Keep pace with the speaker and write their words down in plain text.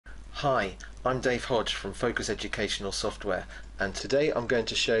Hi, I'm Dave Hodge from Focus Educational Software, and today I'm going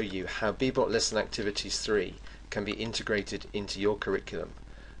to show you how Bebot Lesson Activities 3 can be integrated into your curriculum,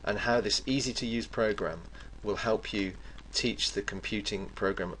 and how this easy-to-use program will help you teach the computing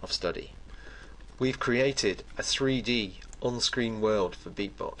program of study. We've created a 3D on-screen world for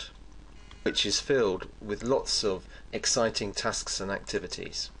Bebot, which is filled with lots of exciting tasks and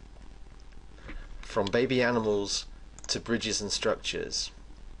activities, from baby animals to bridges and structures,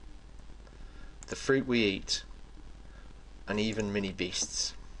 the fruit we eat, and even mini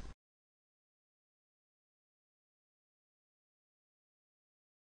beasts.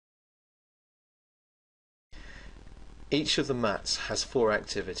 Each of the mats has 4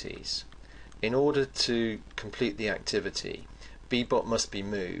 activities. In order to complete the activity, Bebot must be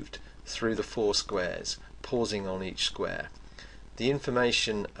moved through the 4 squares, pausing on each square. The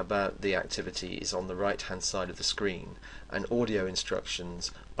information about the activity is on the right hand side of the screen, and audio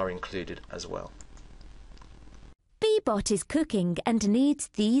instructions are included as well. Bebot is cooking and needs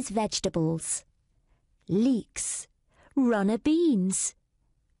these vegetables: leeks, runner beans,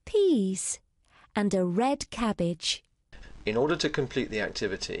 peas, and a red cabbage. In order to complete the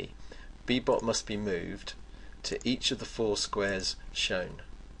activity, Bebot must be moved to each of the 4 squares shown.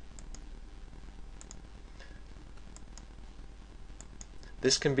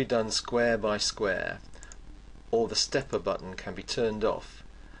 This can be done square by square, or the stepper button can be turned off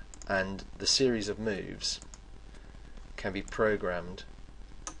and the series of moves can be programmed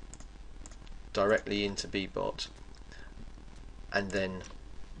directly into Bebot and then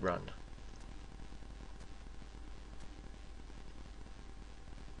run.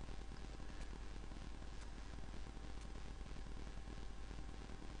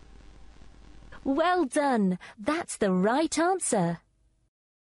 Well done! That's the right answer.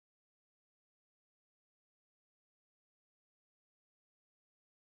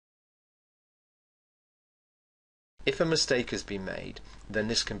 If a mistake has been made, then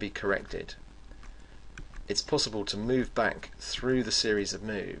this can be corrected. It's possible to move back through the series of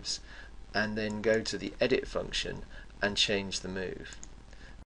moves and then go to the edit function and change the move.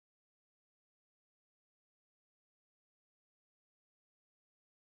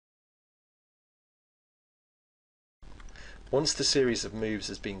 Once the series of moves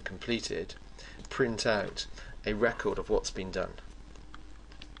has been completed, print out a record of what's been done.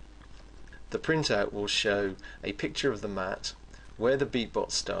 The printout will show a picture of the mat, where the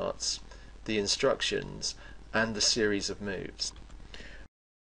Bebot starts, the instructions, and the series of moves.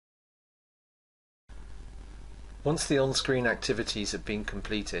 Once the on-screen activities have been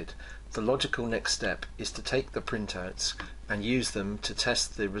completed, the logical next step is to take the printouts and use them to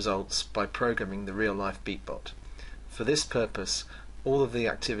test the results by programming the real-life Bebot. For this purpose, all of the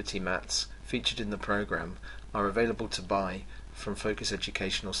activity mats featured in the program are available to buy from Focus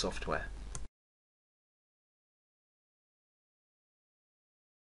Educational Software.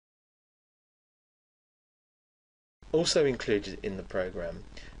 Also included in the program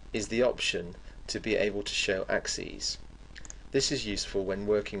is the option to be able to show axes. This is useful when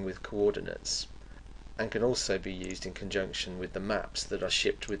working with coordinates and can also be used in conjunction with the maps that are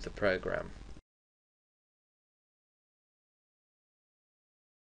shipped with the program.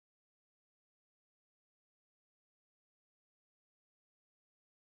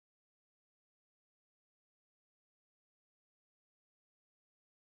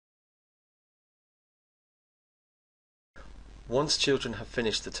 Once children have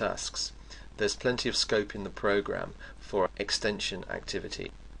finished the tasks, there's plenty of scope in the program for extension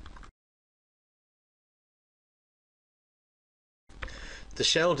activity. The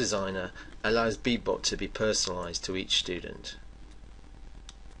Shell Designer allows Bebot to be personalised to each student.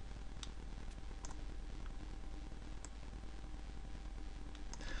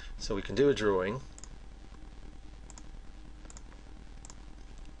 So we can do a drawing,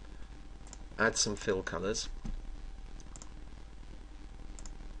 add some fill colours.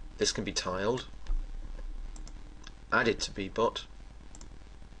 This can be tiled, added to Bebot,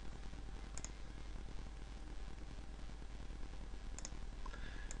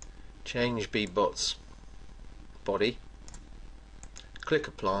 change Bebot's body, click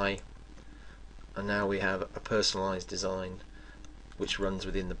apply, and now we have a personalised design which runs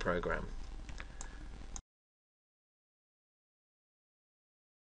within the program.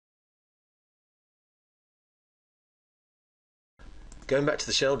 Going back to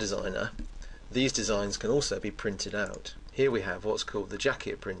the Shell Designer, these designs can also be printed out. Here we have what's called the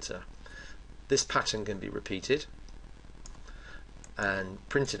jacket printer. This pattern can be repeated and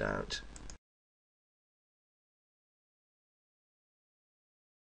printed out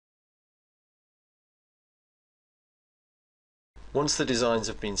Once the designs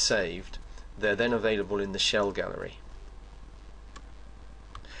have been saved, they're then available in the shell gallery.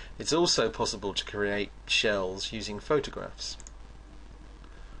 It's also possible to create shells using photographs.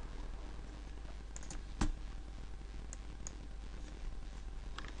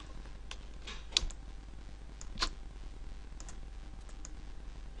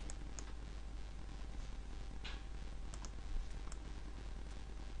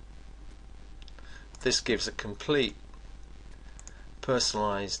 This gives a complete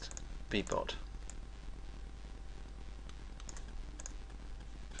personalized Beebot.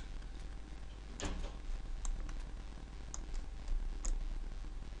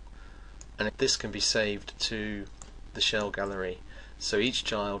 And this can be saved to the shell gallery, so each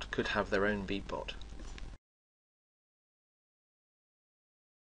child could have their own Beebot.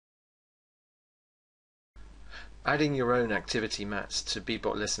 Adding your own activity mats to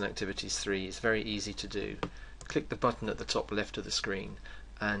Beebot Lesson Activities 3 is very easy to do. Click the button at the top left of the screen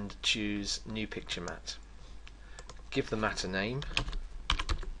and choose New Picture Mat. Give the mat a name.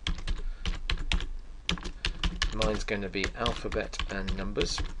 Mine's going to be alphabet and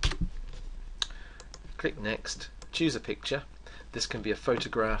numbers. Click Next, choose a picture. This can be a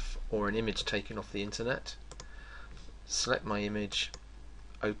photograph or an image taken off the internet. Select my image,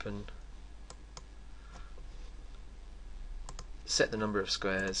 open, set the number of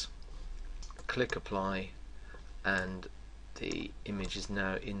squares, click Apply, and the image is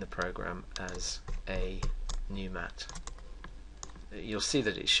now in the program as a new mat. You'll see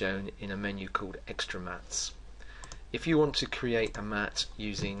that it's shown in a menu called Extra Mats. If you want to create a mat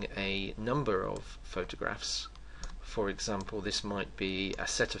using a number of photographs, for example, this might be a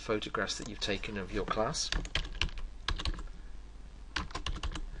set of photographs that you've taken of your class.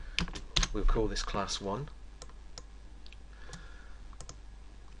 We'll call this Class 1.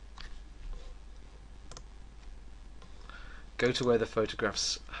 Go to where the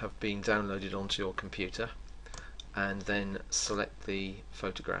photographs have been downloaded onto your computer and then select the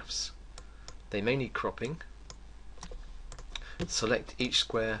photographs. They may need cropping. Select each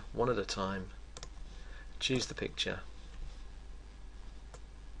square one at a time, choose the picture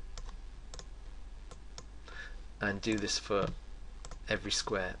and do this for every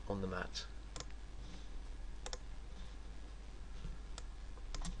square on the mat.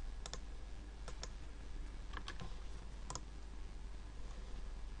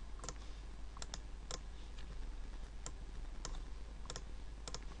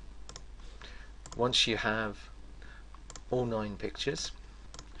 Once you have all 9 pictures,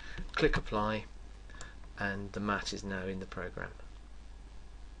 click Apply and the mat is now in the program.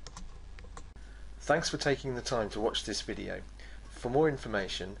 Thanks for taking the time to watch this video. For more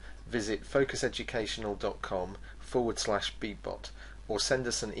information, visit focuseducational.com/Beebot or send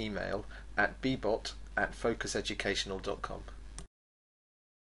us an email at beebot@focuseducational.com.